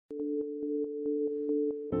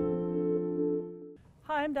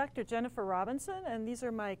I'm Dr. Jennifer Robinson, and these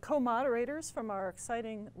are my co-moderators from our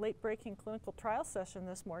exciting late-breaking clinical trial session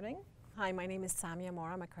this morning. Hi, my name is Samia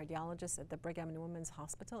Mora. I'm a cardiologist at the Brigham and Women's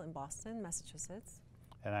Hospital in Boston, Massachusetts.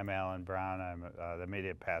 And I'm Alan Brown. I'm the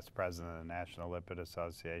immediate past president of the National Lipid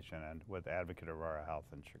Association and with Advocate Aurora Health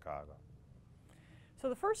in Chicago. So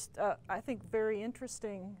the first, I think, very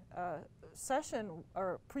interesting session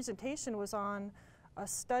or presentation was on a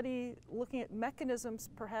study looking at mechanisms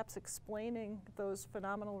perhaps explaining those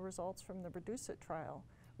phenomenal results from the REDUCE-IT trial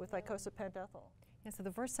with icosapent ethyl. Yeah, so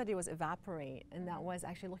the first study was EVAPORATE, and that was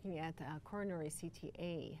actually looking at coronary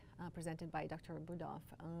CTA presented by Dr. Budoff.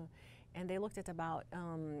 And they looked at about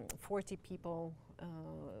 40 people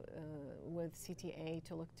with CTA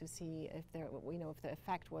to look to see if if the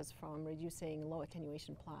effect was from reducing low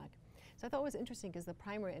attenuation plaque. So I thought it was interesting because the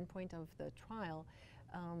primary endpoint of the trial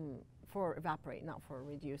for EVAPORATE, not for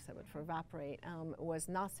REDUCE, but for EVAPORATE, was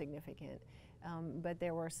not significant. But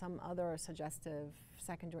there were some other suggestive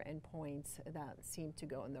secondary endpoints that seemed to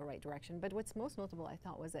go in the right direction. But what's most notable, I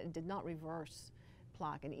thought, was that it did not reverse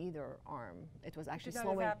plaque in either arm. It was actually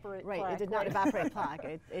slowing. Evaporate right, plaque, it did not evaporate plaque.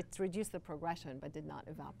 It reduced the progression, but did not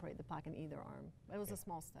evaporate the plaque in either arm. It was a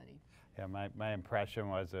small study. Yeah, my impression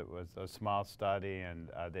was it was a small study, and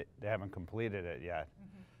they haven't completed it yet.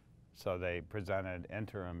 Mm-hmm. So they presented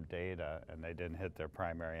interim data, and they didn't hit their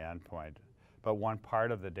primary endpoint. But one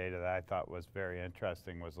part of the data that I thought was very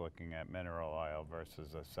interesting was looking at mineral oil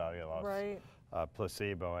versus a cellulose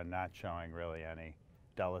placebo and not showing really any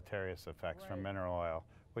deleterious effects from mineral oil,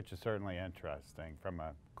 which is certainly interesting from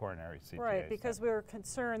a coronary CTA. Right, because we were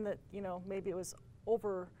concerned that maybe it was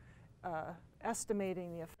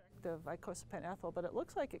estimating the effect of icosapent ethyl, but it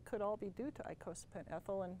looks like it could all be due to icosapent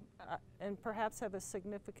ethyl and perhaps have a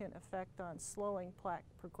significant effect on slowing plaque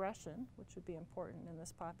progression, which would be important in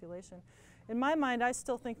this population. In my mind, I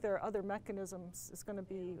still think there are other mechanisms. It's going to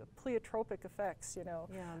be pleiotropic effects, Yeah,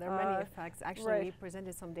 there are many effects. Actually, we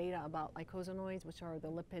presented some data about icosanoids, which are the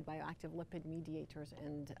bioactive lipid mediators,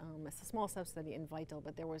 and it's a small sub-study in VITAL,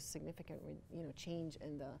 but there was significant change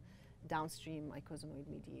in the downstream icosanoid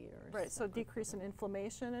mediators. Right, so decrease in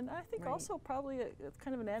inflammation, and I think also probably a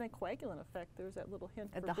kind of an anticoagulant effect. There's that little hint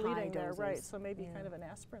at for the bleeding there, doses. right? So maybe kind of an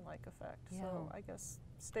aspirin-like effect. Yeah. So I guess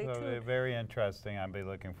stay tuned. Very interesting. I'll be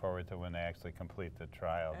looking forward to when they actually complete the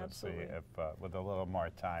trial to see if, with a little more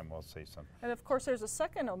time, we'll see some. And of course, there's a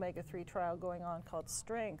second omega-3 trial going on called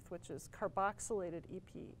STRENGTH, which is carboxylated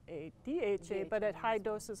EPA-DHA, but at high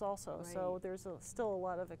doses also. Right. So there's still a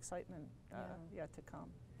lot of excitement yet to come.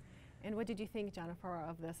 And what did you think, Jennifer,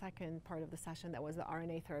 of the second part of the session that was the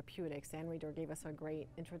RNA therapeutics? Dan Reader gave us a great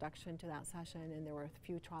introduction to that session, and there were a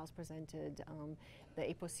few trials presented, the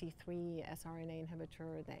ApoC3 siRNA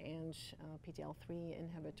inhibitor, the ANG PTL3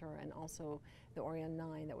 inhibitor, and also the Orion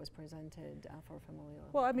 9 that was presented for familial.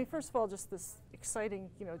 Well, I mean, first of all, just this exciting,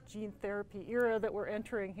 gene therapy era that we're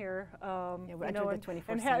entering here. Yeah, we're entering the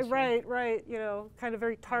 21st century. Right, kind of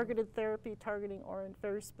very targeted therapy, targeting Orion,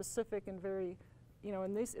 very specific and very,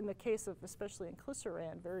 in the case of especially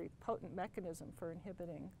inclisiran, very potent mechanism for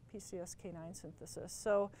inhibiting PCSK9 synthesis.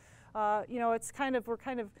 So, it's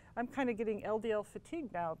I'm kind of getting LDL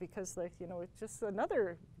fatigue now because, it's just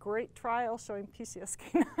another great trial showing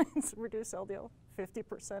PCSK9s reduce LDL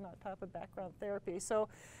 50% on top of background therapy. So,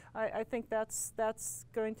 I think that's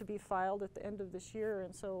going to be filed at the end of this year,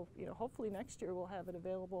 and so, hopefully next year we'll have it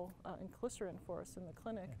available inclisiran for us in the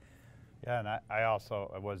clinic. Yeah, and I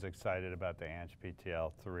also was excited about the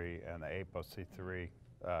ANGPTL3 and the ApoC3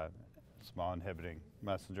 small inhibiting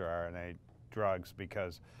messenger RNA drugs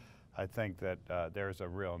because I think that there's a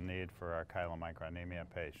real need for our chylomicronemia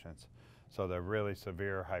patients. So the really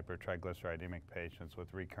severe hypertriglyceridemic patients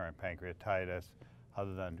with recurrent pancreatitis,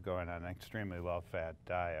 other than going on an extremely low-fat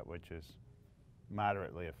diet, which is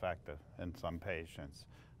moderately effective in some patients.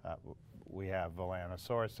 We have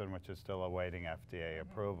volanesorsen, which is still awaiting FDA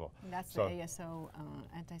approval. And that's the ASO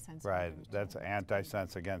antisense. Right, that's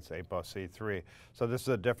antisense against ApoC3. So this is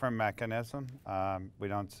a different mechanism. We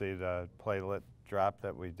don't see the platelet drop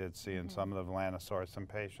that we did see in some of the volanesorsen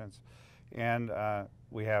patients. And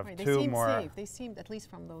we have two more. Safe. They seemed, at least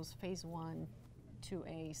from those phase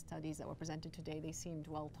 1/2A studies that were presented today, they seemed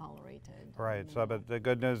well tolerated. Right, so but the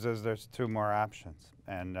good news is there's two more options.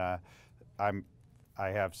 And I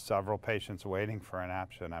have several patients waiting for an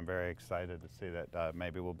option. I'm very excited to see that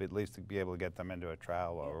maybe we'll at least be able to get them into a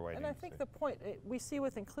trial while we're waiting. And I think the point we see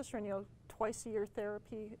with inclisiran, twice-a-year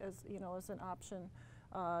therapy as as an option.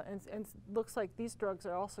 And looks like these drugs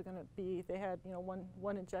are also going to be, they had, you know,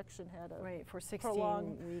 one injection had a Right, for 16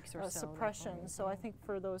 prolonged weeks or so. suppression. So I think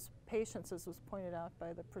for those patients, as was pointed out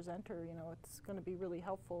by the presenter, you know, it's going to be really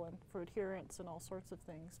helpful and for adherence and all sorts of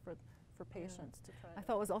things for patients to try. I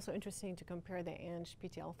thought it was also interesting to compare the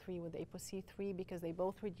ANGPTL3 with the ApoC3 because they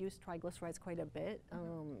both reduce triglycerides quite a bit,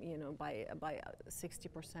 you know, by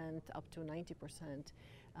 60% up to 90%.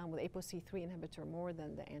 With ApoC3 inhibitor more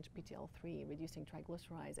than the ANGPTL3, reducing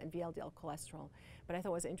triglycerides and VLDL cholesterol. But I thought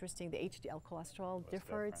it was interesting the HDL cholesterol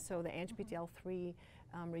differed. So the ANGPTL3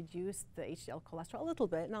 reduced the HDL cholesterol a little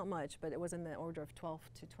bit, not much, but it was in the order of 12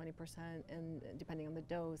 to 20%, and depending on the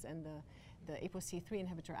dose. And the ApoC3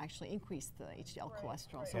 inhibitor actually increased the HDL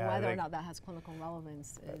cholesterol. So Yeah, whether or not that has clinical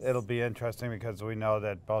relevance is... It'll be interesting because we know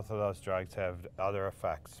that both of those drugs have other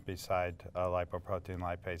effects beside lipoprotein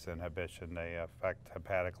lipase inhibition. They affect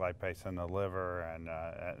hepatic lipase in the liver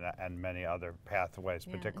and many other pathways,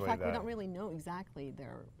 particularly in fact, we don't really know exactly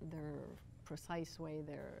their precise way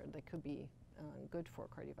they could be good for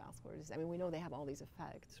cardiovascular disease. I mean, we know they have all these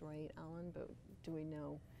effects, right, Alan? But do we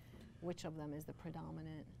know which of them is the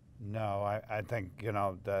predominant? No, I think, you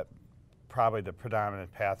know, that probably the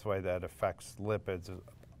predominant pathway that affects lipids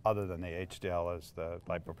other than the HDL is the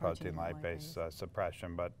lipoprotein lipase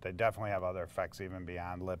suppression, but they definitely have other effects even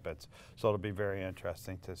beyond lipids. So it'll be very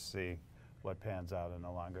interesting to see what pans out in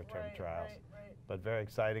the longer term trials. But very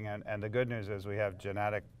exciting, and the good news is we have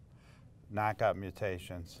genetic knockout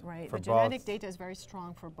mutations. Right, for the genetic both, data is very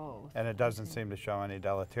strong for both. and it doesn't seem to show any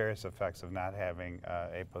deleterious effects of not having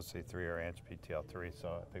ApoC3 or ANGPTL3,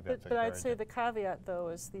 so I think that's But I'd say the caveat, though,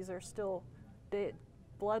 is these are still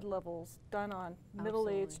blood levels done on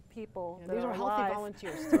middle-aged people that these are alive. healthy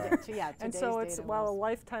volunteers. And so it's, while a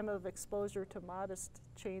lifetime of exposure to modest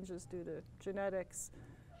changes due to genetics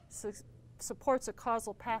supports a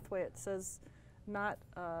causal pathway, it says not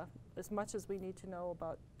as much as we need to know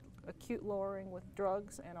about acute lowering with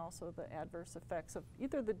drugs and also the adverse effects of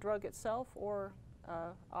either the drug itself or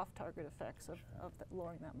off-target effects of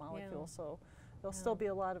lowering that molecule. So there'll still be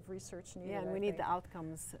a lot of research needed. Yeah, and we need the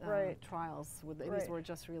outcomes trials. These were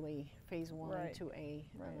just really phase 1, 2A,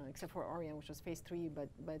 except for Orion, which was phase 3, but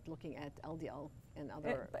looking at LDL and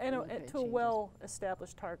other and to a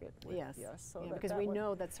well-established target. Yes, so because we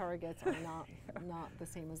know that surrogates are not the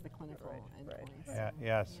same as the clinical endpoints.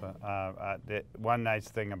 Yes. One nice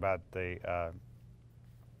thing about the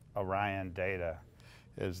Orion data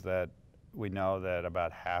is that we know that about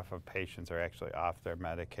half of patients are actually off their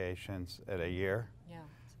medications at a year. Yeah.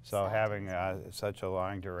 So having such a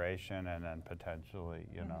long duration and then potentially,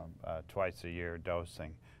 you know, twice a year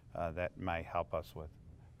dosing, that might help us with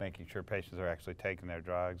making sure patients are actually taking their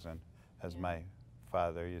drugs. And as my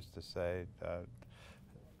father used to say,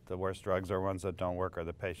 the worst drugs are ones that don't work or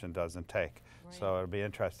the patient doesn't take. Right. So it'll be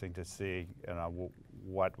interesting to see, you know,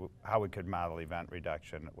 how we could model event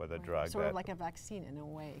reduction with a drug. Sort of like a vaccine in a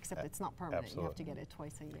way, except it's not permanent. Absolutely. You have to get it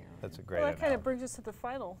twice a year. That's a great Well, that kind of brings us to the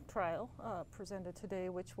final trial presented today,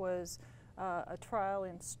 which was a trial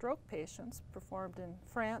in stroke patients performed in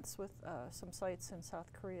France with some sites in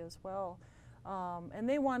South Korea as well. And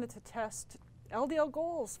they wanted to test LDL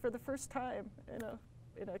goals for the first time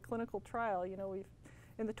in a clinical trial. You know,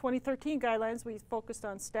 in the 2013 guidelines, we focused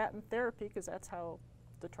on statin therapy because that's how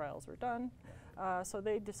the trials were done. So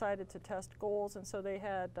they decided to test goals, and so they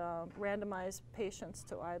had randomized patients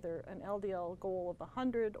to either an LDL goal of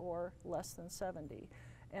 100 or less than 70.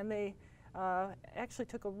 And they actually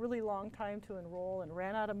took a really long time to enroll and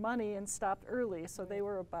ran out of money and stopped early, so they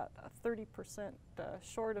were about 30%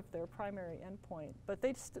 short of their primary endpoint. But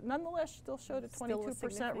they nonetheless still showed a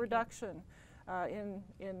 22% reduction in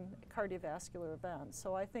cardiovascular events.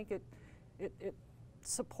 So I think it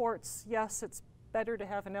supports, yes, it's better to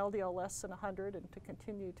have an LDL less than 100 and to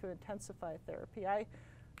continue to intensify therapy.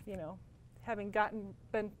 Having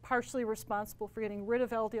been partially responsible for getting rid of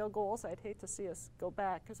LDL goals, I'd hate to see us go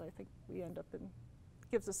back because I think we end up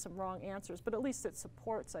gives us some wrong answers. But at least it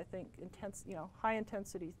supports, I think, high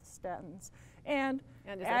intensity statins and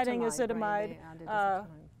adding ezetimibe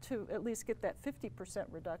to at least get that 50%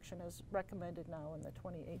 reduction as recommended now in the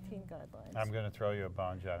 2018 guidelines. I'm going to throw you a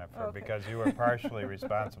bone, Jennifer, because you were partially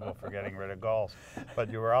responsible for getting rid of goals,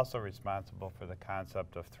 but you were also responsible for the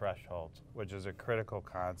concept of thresholds, which is a critical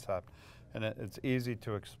concept. And it's easy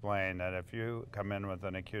to explain that if you come in with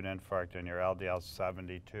an acute infarct and your LDL is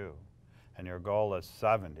 72 and your goal is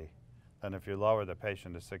 70, then if you lower the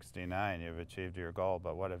patient to 69, you've achieved your goal.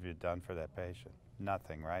 But what have you done for that patient?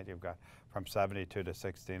 Nothing, right? You've got from 72 to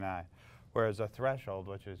 69. Whereas a threshold,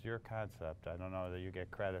 which is your concept, I don't know that you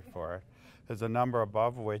get credit for it, is a number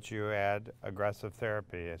above which you add aggressive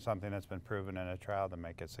therapy, something that's been proven in a trial to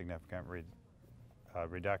make a significant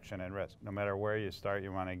reduction in risk. No matter where you start,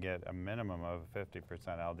 you want to get a minimum of 50%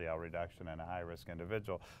 LDL reduction in a high-risk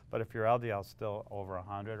individual. But if your LDL is still over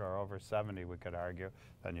 100 or over 70, we could argue,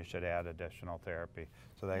 then you should add additional therapy.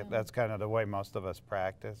 So that's kind of the way most of us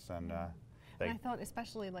practice. And, and I thought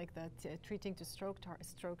especially like that treating to stroke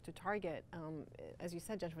to target, as you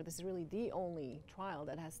said, Jennifer, this is really the only trial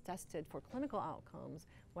that has tested for clinical outcomes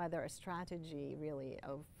whether a strategy really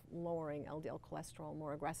of lowering LDL cholesterol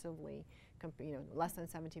more aggressively, less than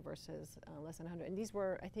 70 versus less than 100. And these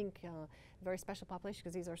were, I think, very special population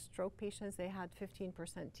because these are stroke patients. They had 15%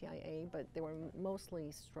 TIA, but they were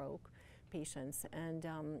mostly stroke patients. And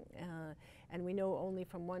we know only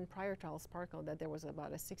from one prior trial, Sparkle, that there was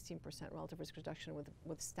about a 16% relative risk reduction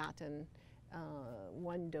with statin,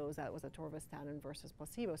 one dose that was atorvastatin versus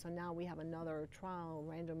placebo. So now we have another trial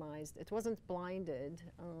randomized. It wasn't blinded,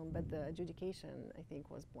 but the adjudication, I think,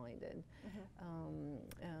 was blinded.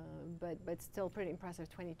 But still pretty impressive,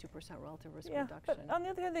 22% relative risk reduction. But on the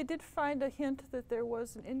other hand, they did find a hint that there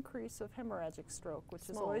was an increase of hemorrhagic stroke, which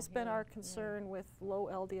has always been our concern with low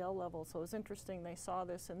LDL levels. So it was interesting they saw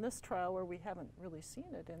this in this trial where we haven't really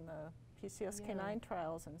seen it in the PCSK9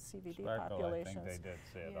 trials and CVD populations. I think they did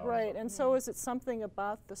see it also. Right, and so is it something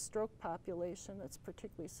about the stroke population that's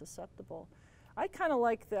particularly susceptible? I kind of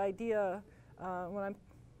like the idea when I'm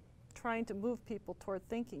trying to move people toward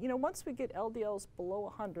thinking, once we get LDLs below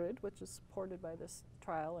 100, which is supported by this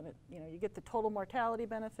trial, and you get the total mortality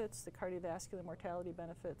benefits, the cardiovascular mortality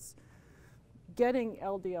benefits, getting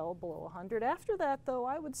LDL below 100. After that, though,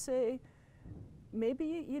 I would say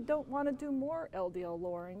maybe you don't want to do more LDL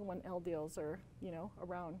lowering when LDLs are,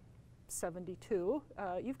 around 72.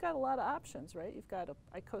 You've got a lot of options, right? You've got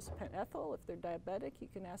icosapent ethyl. If they're diabetic, you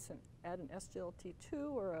can add an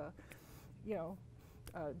SGLT2 or a,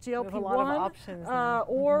 GLP-1. A lot of options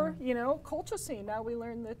or, colchicine. Now we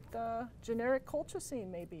learned that generic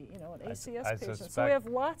colchicine may be, an ACS patient. So we have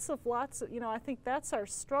lots of, I think that's our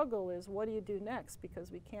struggle is what do you do next?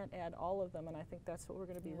 Because we can't add all of them, and I think that's what we're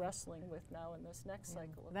going to be wrestling with now in this next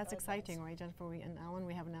cycle of That's guidelines. Exciting, right, Jennifer? And Alan,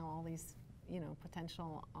 we have now all these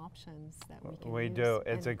potential options that we can We use. do.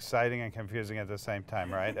 It's exciting and confusing at the same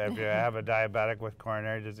time, right? If you have a diabetic with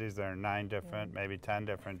coronary disease, there are 9 different, maybe 10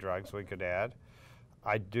 different drugs we could add.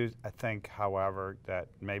 I think, however, that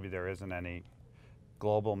maybe there isn't any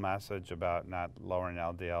global message about not lowering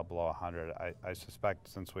LDL below 100. I suspect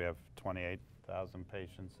since we have 28,000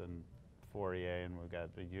 patients in 4EA and we've got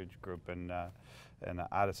a huge group in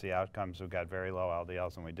Odyssey Outcomes who've got very low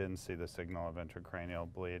LDLs and we didn't see the signal of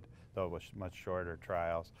intracranial bleed, though it was much shorter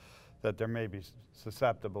trials, that there may be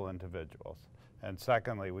susceptible individuals. And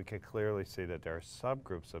secondly, we could clearly see that there are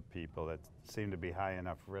subgroups of people that seem to be high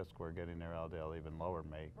enough risk where getting their LDL even lower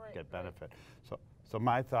may get benefit. So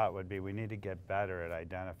my thought would be we need to get better at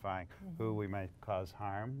identifying who we might cause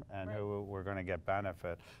harm and who we're going to get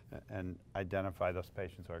benefit and identify those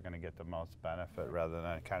patients who are going to get the most benefit rather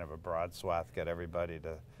than kind of a broad swath, get everybody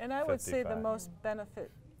to 55. And I would say the most benefit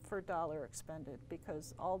for dollar expended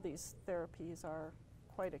because all these therapies are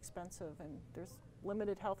quite expensive and there's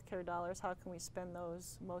limited healthcare dollars. How can we spend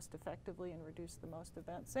those most effectively and reduce the most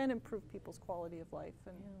events and improve people's quality of life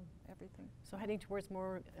and everything? So heading towards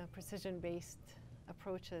more precision-based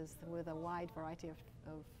approaches with a wide variety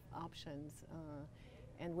of options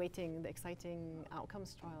and waiting the exciting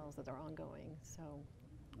outcomes trials that are ongoing. So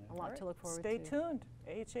a lot to look forward to. Stay tuned.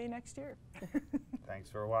 AHA next year. Thanks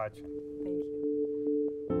for watching. Thank you.